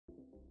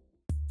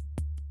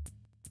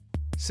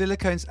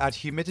Silicones add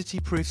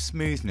humidity-proof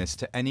smoothness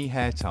to any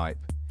hair type.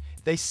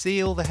 They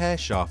seal the hair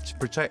shaft to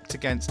protect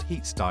against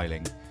heat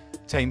styling,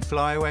 tame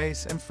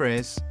flyaways and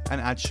frizz, and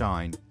add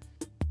shine.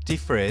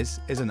 Defrizz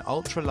is an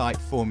ultra-light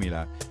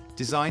formula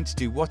designed to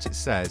do what it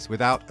says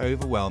without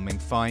overwhelming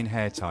fine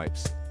hair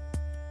types.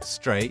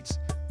 Straight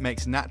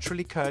makes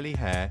naturally curly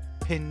hair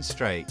pin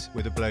straight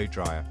with a blow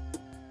dryer.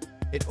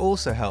 It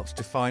also helps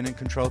define and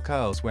control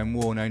curls when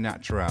worn au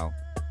naturel.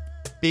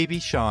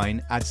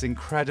 Bb.Shine adds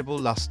incredible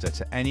lustre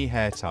to any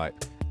hair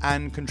type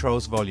and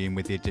controls volume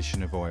with the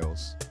addition of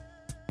oils.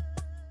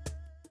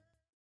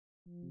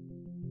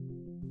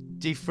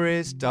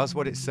 Defrizz does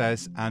what it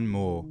says and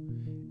more.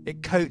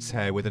 It coats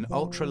hair with an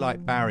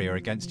ultralight barrier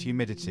against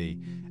humidity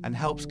and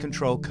helps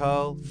control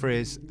curl,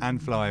 frizz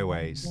and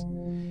flyaways.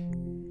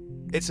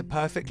 It's a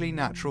perfectly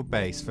natural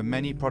base for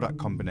many product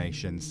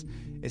combinations,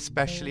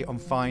 especially on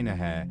finer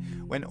hair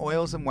when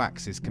oils and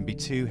waxes can be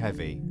too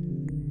heavy.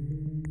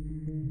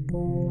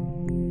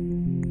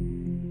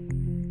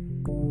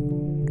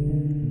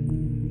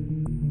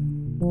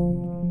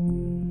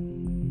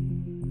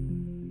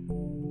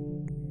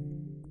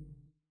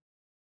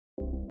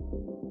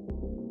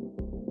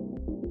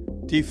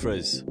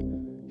 Defrizz.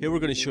 Here we're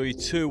going to show you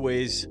two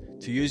ways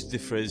to use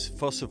Defrizz.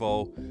 First of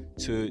all,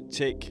 to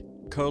take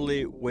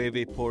curly,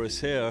 wavy, porous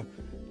hair,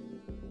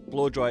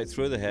 blow dry it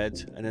through the head,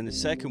 and then the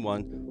second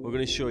one, we're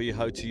going to show you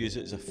how to use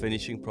it as a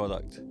finishing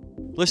product.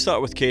 Let's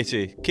start with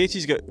Katie.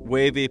 Katie's got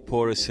wavy,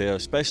 porous hair,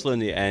 especially on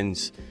the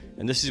ends,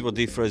 and this is where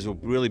Defrizz will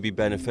really be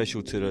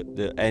beneficial to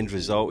the end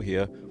result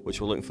here,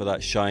 which we're looking for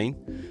that shine.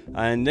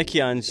 And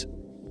Nikki Ann's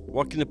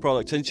working the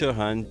product into her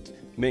hand,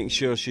 making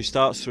sure she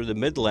starts through the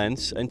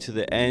mid-lengths into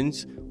the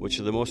ends, which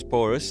are the most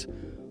porous,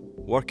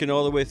 working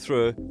all the way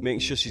through, making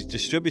sure she's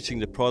distributing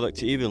the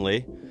product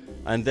evenly,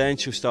 and then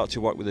she'll start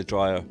to work with the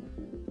dryer,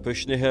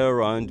 pushing the hair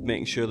around,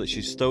 making sure that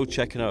she's still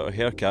checking out her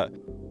haircut.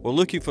 We're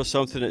looking for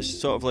something that's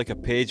sort of like a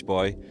page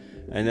boy,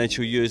 and then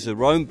she'll use the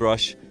round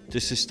brush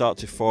just to start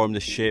to form the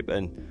shape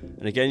in.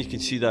 And again, you can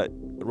see that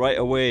right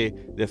away,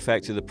 the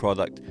effect of the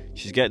product.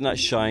 She's getting that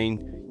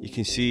shine. You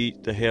can see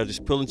the hair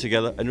just pulling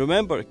together, and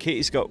remember,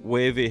 Katie's got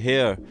wavy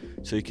hair,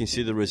 so you can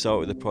see the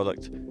result of the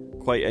product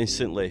quite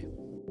instantly.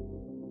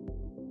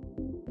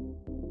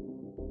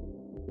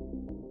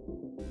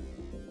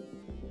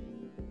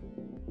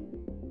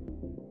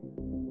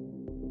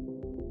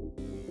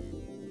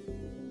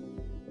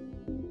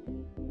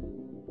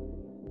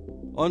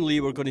 On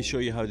Lee, we're going to show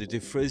you how the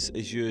Defrizz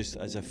is used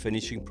as a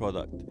finishing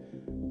product.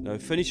 Now,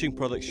 finishing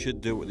products should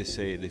do what they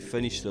say, they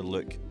finish the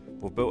look.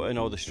 We've built in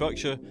all the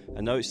structure,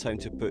 and now it's time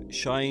to put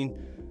shine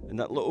and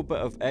that little bit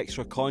of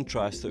extra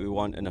contrast that we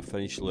want in a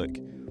finished look.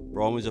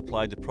 Bronwyn's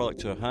applied the product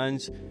to her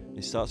hands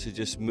and starts to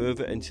just move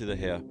it into the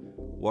hair,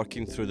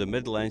 working through the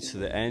mid-lengths to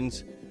the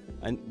ends,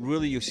 and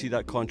really you'll see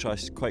that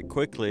contrast quite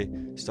quickly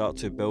start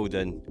to build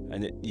in,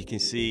 and you can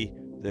see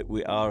that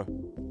we are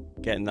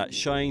getting that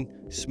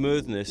shine,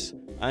 smoothness,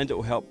 and it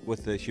will help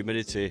with the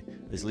humidity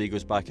as Lee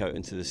goes back out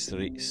into the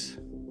streets.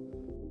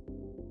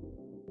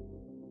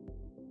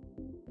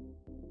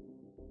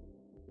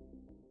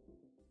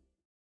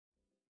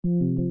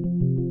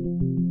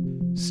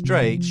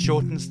 Straight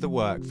shortens the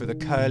work for the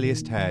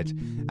curliest head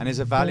and is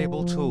a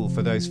valuable tool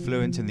for those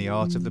fluent in the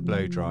art of the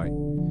blow dry.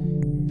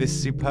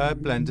 This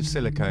superb blend of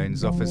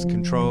silicones offers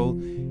control,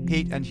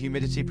 heat and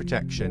humidity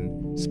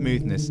protection,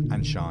 smoothness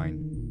and shine.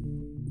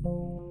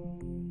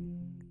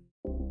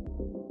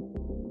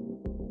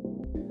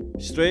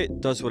 Straight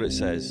does what it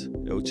says.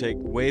 It will take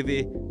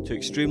wavy to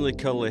extremely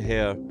curly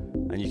hair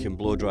and you can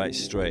blow dry it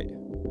straight.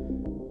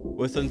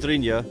 With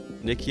Andrina,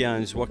 Nikki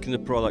Ann's working the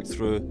product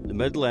through the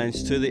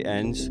mid-lengths to the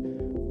ends,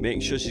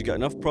 making sure she's got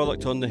enough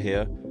product on the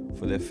hair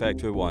for the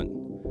effect we want.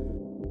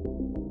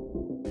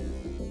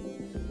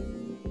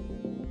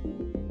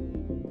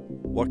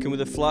 Working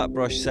with a flat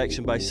brush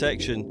section by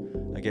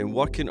section, again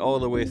working all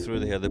the way through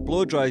the hair. The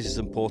blow dry is as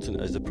important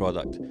as the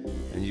product,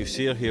 and you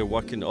see her here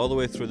working all the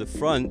way through the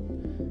front,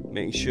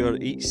 making sure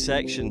each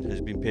section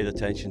has been paid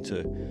attention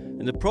to.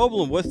 And the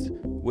problem with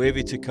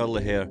wavy to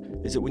curly hair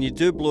is that when you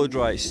do blow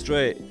dry it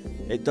straight,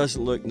 it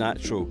doesn't look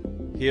natural.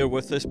 Here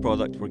with this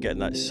product we're getting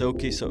that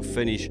silky sort of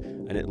finish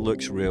and it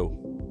looks real.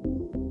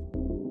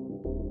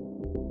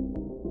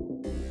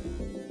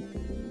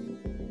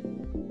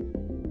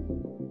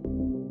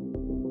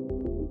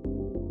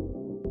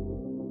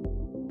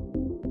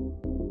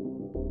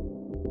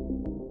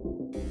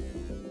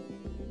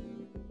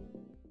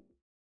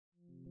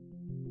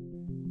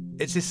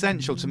 It's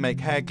essential to make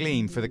hair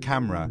gleam for the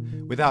camera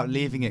without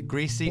leaving it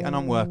greasy and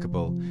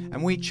unworkable,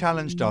 and we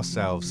challenged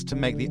ourselves to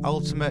make the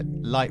ultimate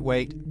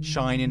lightweight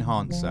shine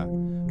enhancer,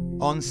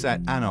 on set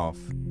and off.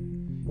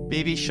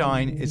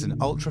 Bb.Shine is an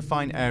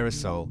ultrafine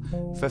aerosol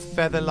for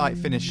feather light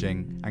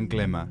finishing and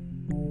glimmer.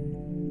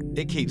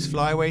 It keeps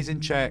flyaways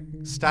in check,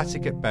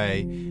 static at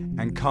bay,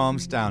 and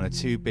calms down a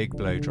too big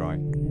blow dry.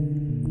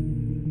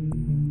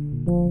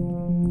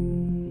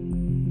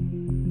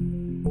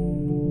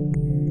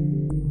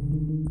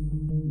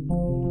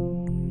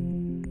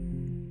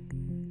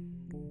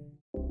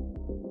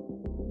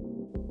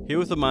 Here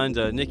with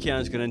Amanda, Nikki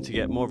Ann's going in to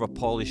get more of a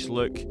polished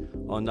look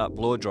on that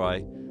blow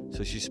dry.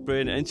 So she's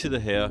spraying it into the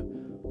hair,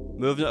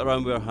 moving it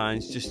around with her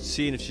hands, just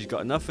seeing if she's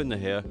got enough in the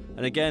hair.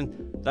 And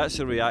again, that's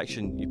a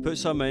reaction. You put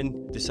some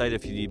in, decide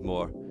if you need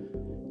more.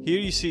 Here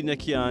you see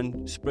Nikki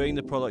Ann spraying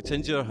the product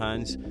into her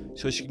hands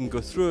so she can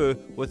go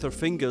through with her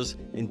fingers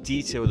and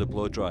detail the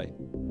blow dry.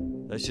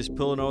 That's just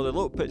pulling all the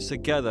little bits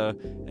together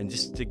and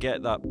just to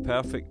get that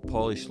perfect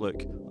polished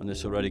look on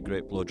this already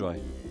great blow dry.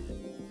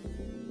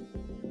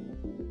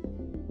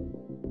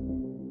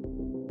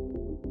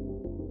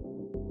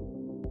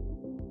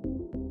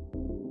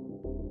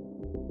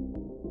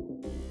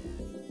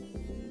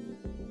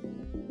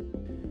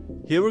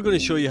 Here we're going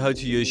to show you how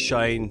to use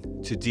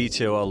Shine to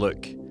detail a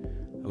look.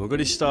 And we're going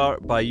to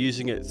start by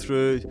using it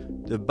through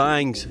the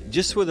bangs,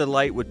 just where the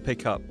light would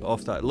pick up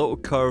off that little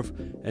curve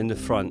in the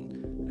front.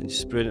 And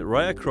just spraying it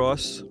right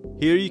across.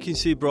 Here you can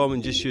see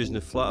Bronwyn just using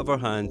the flat of her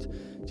hand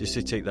just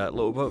to take that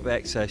little bit of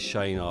excess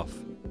shine off.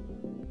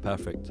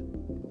 Perfect.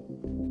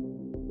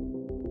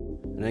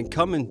 And then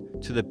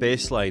coming to the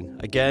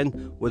baseline, again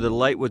where the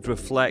light would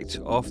reflect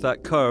off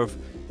that curve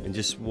and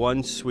just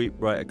one sweep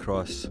right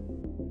across.